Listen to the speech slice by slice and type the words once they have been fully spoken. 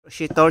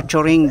She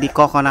torturing the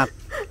coconut.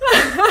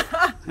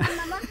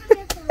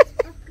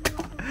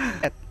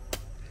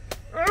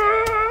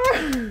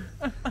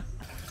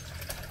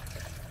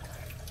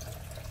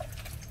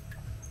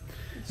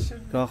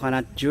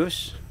 Coconut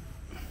juice.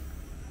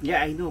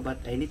 Yeah, I know, but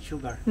I need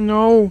sugar.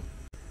 No.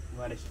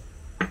 What is it?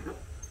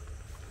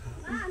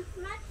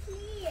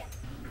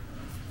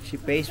 She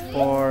pays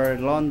for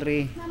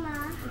laundry.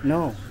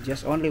 No,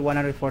 just only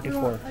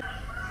 144.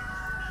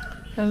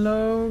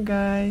 Hello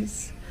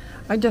guys.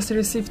 I just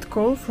received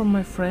call from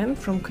my friend,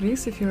 from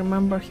Chris, if you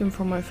remember him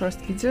from my first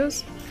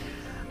videos.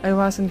 I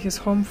was in his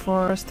home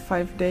for first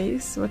 5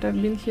 days what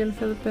I've been here in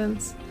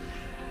Philippines.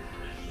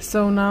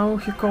 So now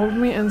he called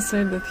me and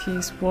said that he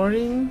is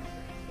worrying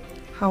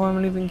how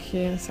I'm living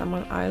here in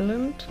Samal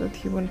Island, that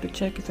he want to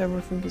check if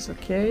everything is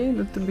okay,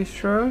 that to be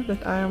sure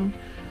that I am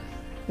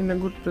in a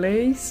good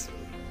place.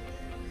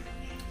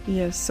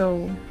 Yes,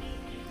 so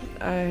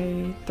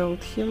I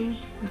told him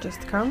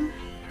just come.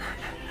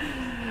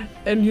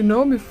 And you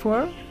know,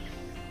 before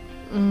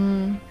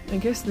I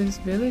guess this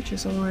village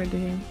is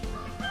already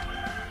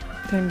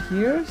 10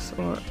 years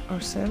or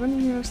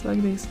 7 years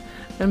like this,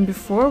 and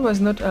before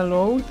was not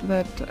allowed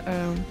that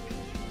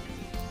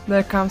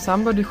there comes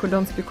somebody who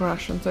don't speak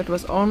Russian, so it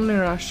was only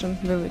Russian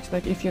village.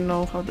 Like if you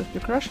know how to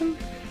speak Russian,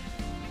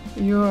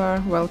 you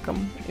are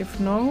welcome. If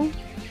no,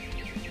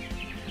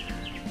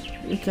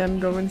 you can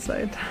go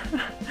inside.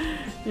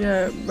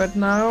 Yeah, but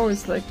now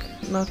it's like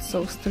not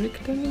so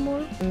strict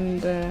anymore.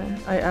 And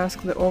I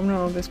asked the owner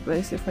of this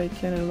place if I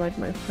can invite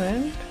my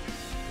friend,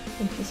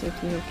 and he said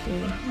yeah,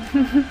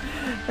 okay.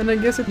 And I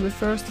guess it's the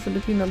first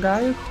Filipino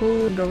guy who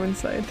will go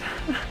inside.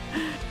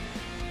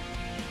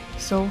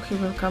 So he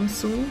will come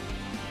soon.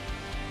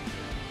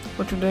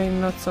 For today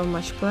not so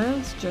much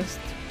plans, just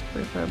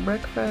prepare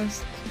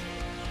breakfast,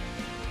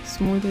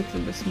 smoothie to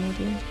the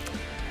smoothie,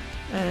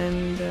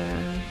 and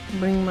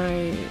bring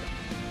my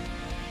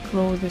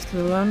clothes to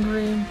the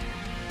laundry.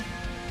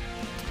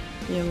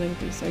 Yeah, like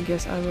this. I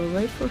guess I will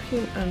wait for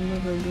him and we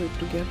will do it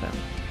together.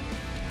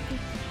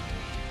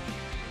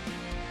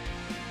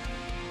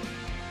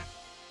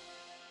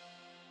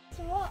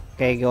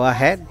 Okay, go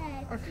ahead.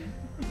 Okay.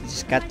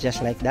 Just cut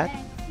just like that.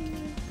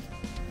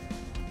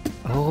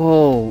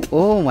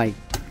 Oh my.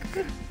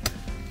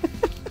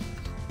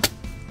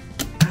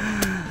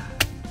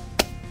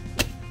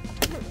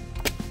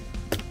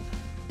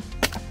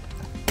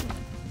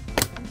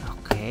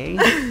 Okay.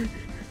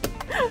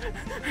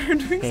 You're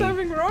doing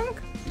something wrong?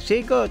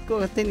 See, go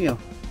continue.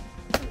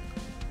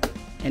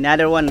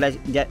 Another one,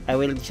 I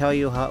will show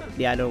you how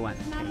the other one.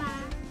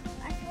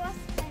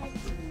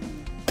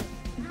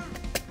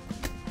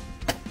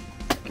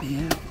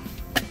 Yeah.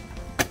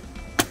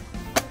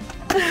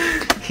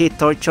 She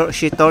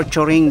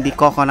torturing the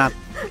coconut.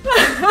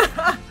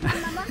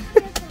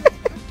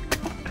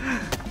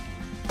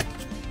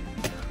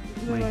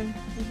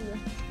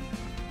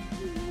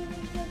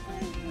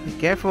 Be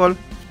careful.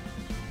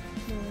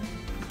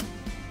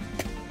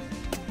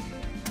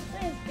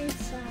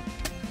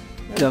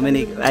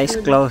 Dominic, eyes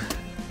closed.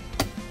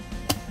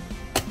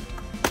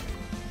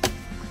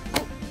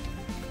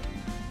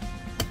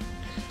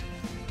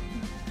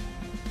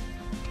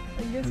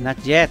 Not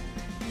yet.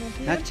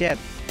 Not yet.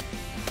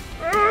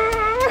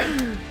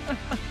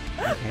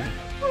 Okay.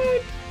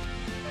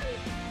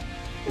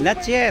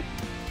 Not yet.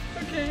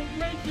 Okay,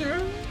 thank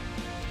you.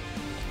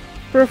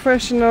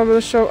 Professional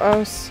will show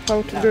us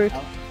how to do it.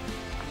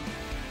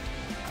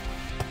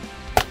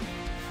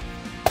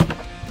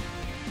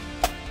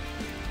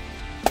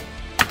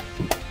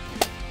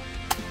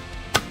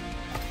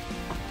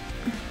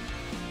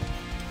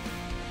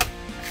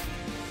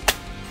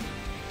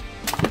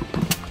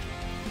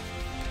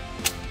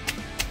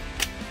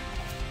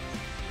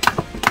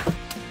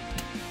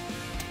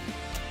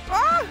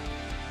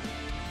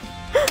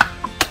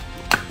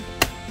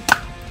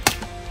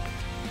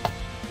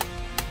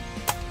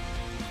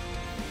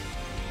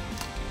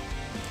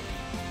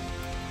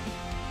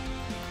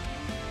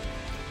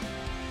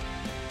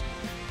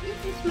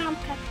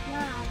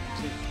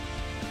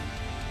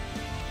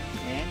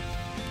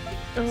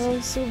 Oh,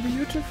 so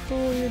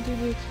beautiful, you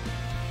did it.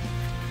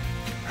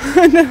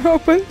 And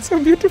open, so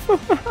beautiful.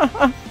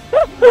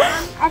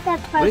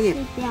 Bring it.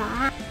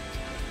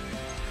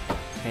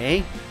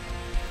 Okay.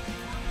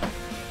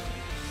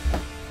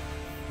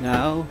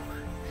 Now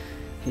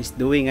he's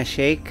doing a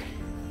shake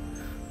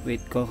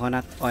with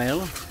coconut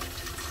oil.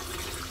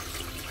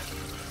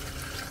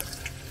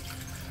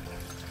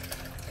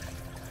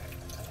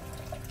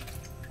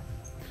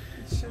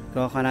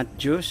 Coconut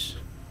juice.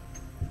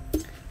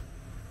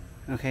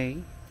 Okay.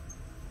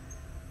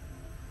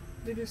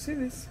 Did you see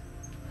this?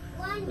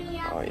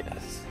 Oh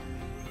yes.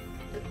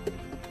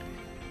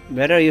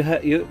 Better you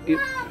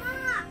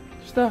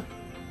Что?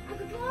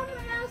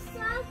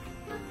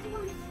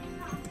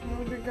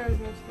 Ну, убегай,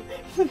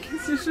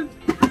 значит. You should...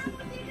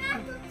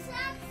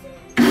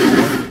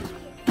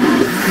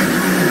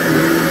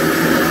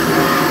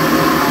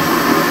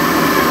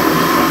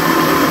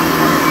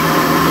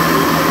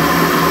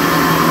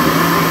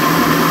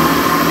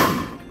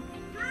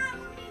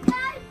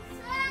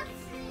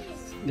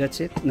 That's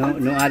it? No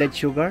added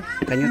sugar?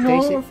 Can you No,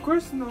 taste it? of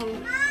course no.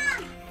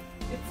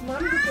 It's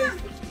mango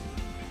taste.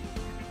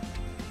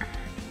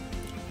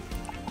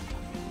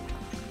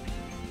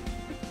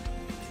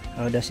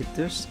 How does it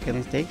taste? Can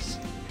it taste?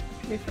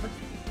 Me first.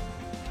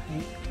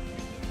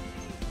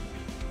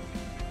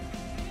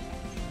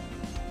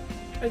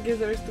 I guess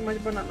there is too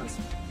much bananas.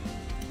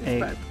 It's Hey.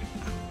 bad.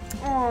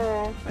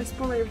 Oh, I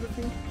spoil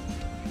everything.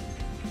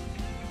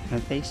 Can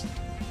it taste?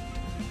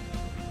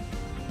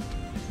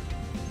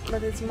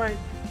 But it's my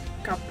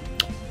cup.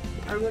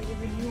 I will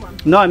give you one.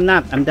 No, I'm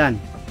not. I'm done.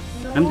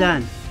 No. I'm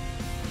done.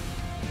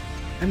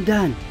 I'm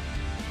done.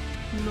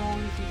 No,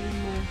 it's even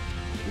more.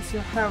 It's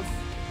your health.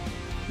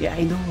 Yeah,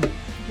 I know.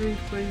 Drink,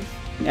 please.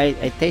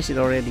 I tasted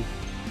already.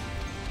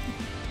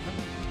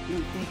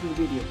 No, take your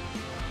video.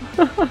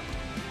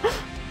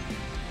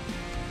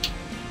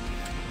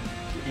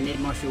 I need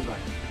more sugar,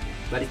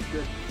 but it's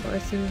good. Oh, I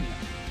see.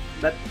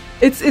 But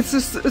It's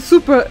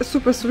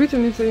super sweet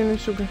and it's you need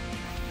sugar.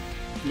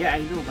 yeah, I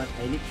know, but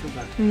I need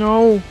sugar.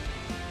 No.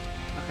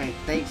 Okay,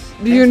 taste.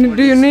 Do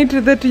you need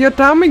that your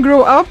tummy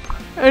grow up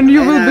and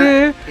you will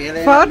be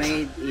Elena fat?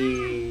 made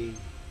a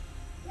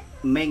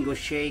mango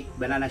shake,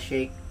 banana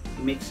shake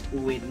mixed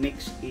with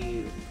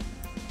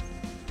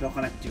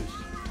coconut juice.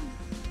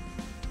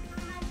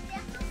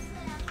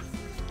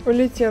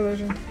 Улетела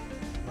уже.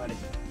 What is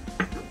it?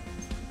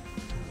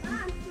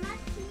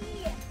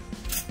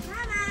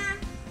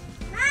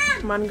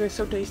 Mango is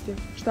so tasty.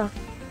 Что?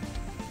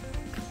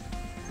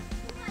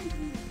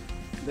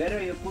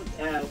 Better you put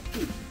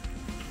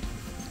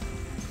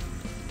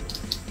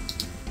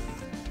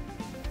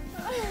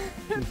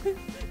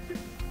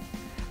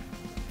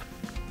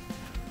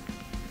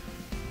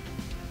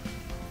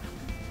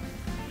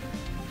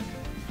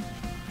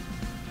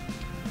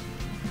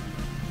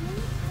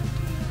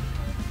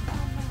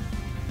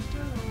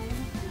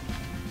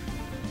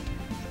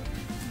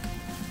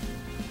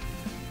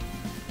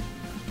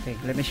okay,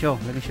 let me show.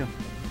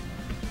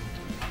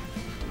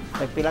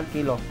 Pilang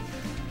kilo?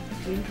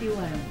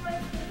 21.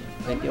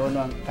 21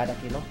 ang kada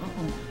kilo?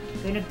 Oo.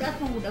 Kaya nagtaas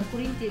mo ang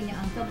kurinti niya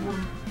ang sabon.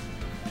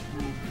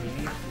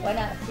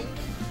 Wala,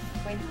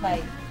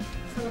 6.5.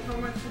 So how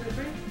much should I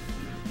pay?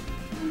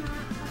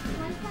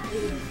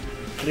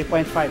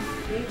 3.5.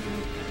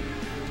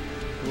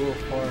 2,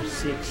 4,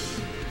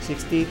 6,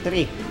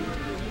 63.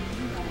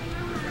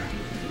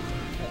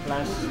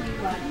 Plus,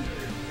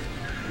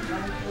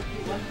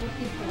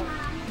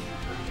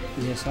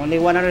 144. yes, only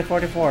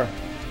 144.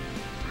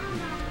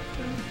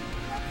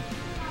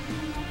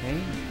 Okay.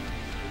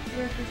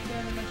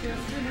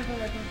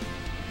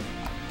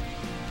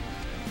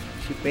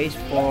 She pays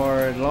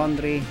for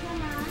laundry.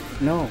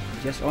 No,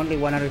 just only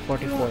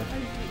 144. Okay.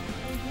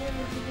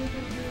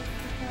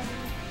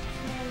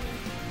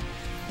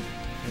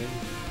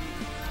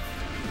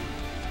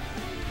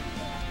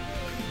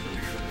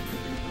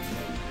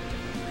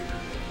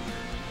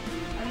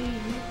 Ay,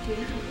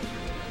 okay.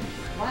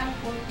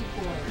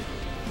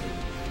 144.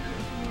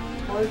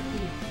 40.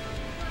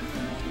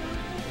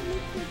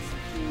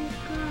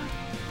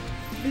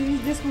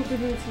 Везде сколько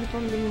дней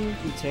телефон до меня.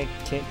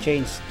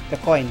 Change the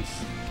coins.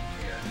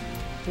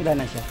 Ilan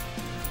na siya?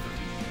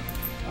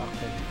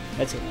 Okay,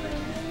 that's it.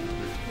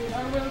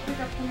 I will pick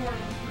up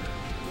tomorrow.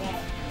 Yeah.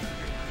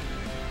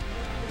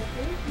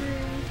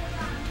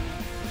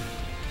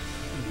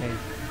 Okay.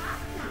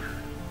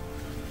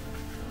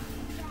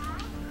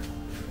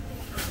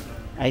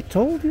 I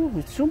told you,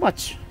 it's too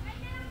much.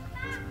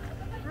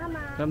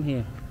 Come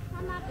here.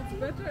 It's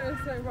better as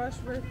I wash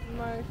with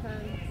my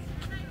hands.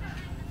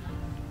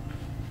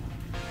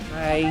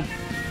 Hi.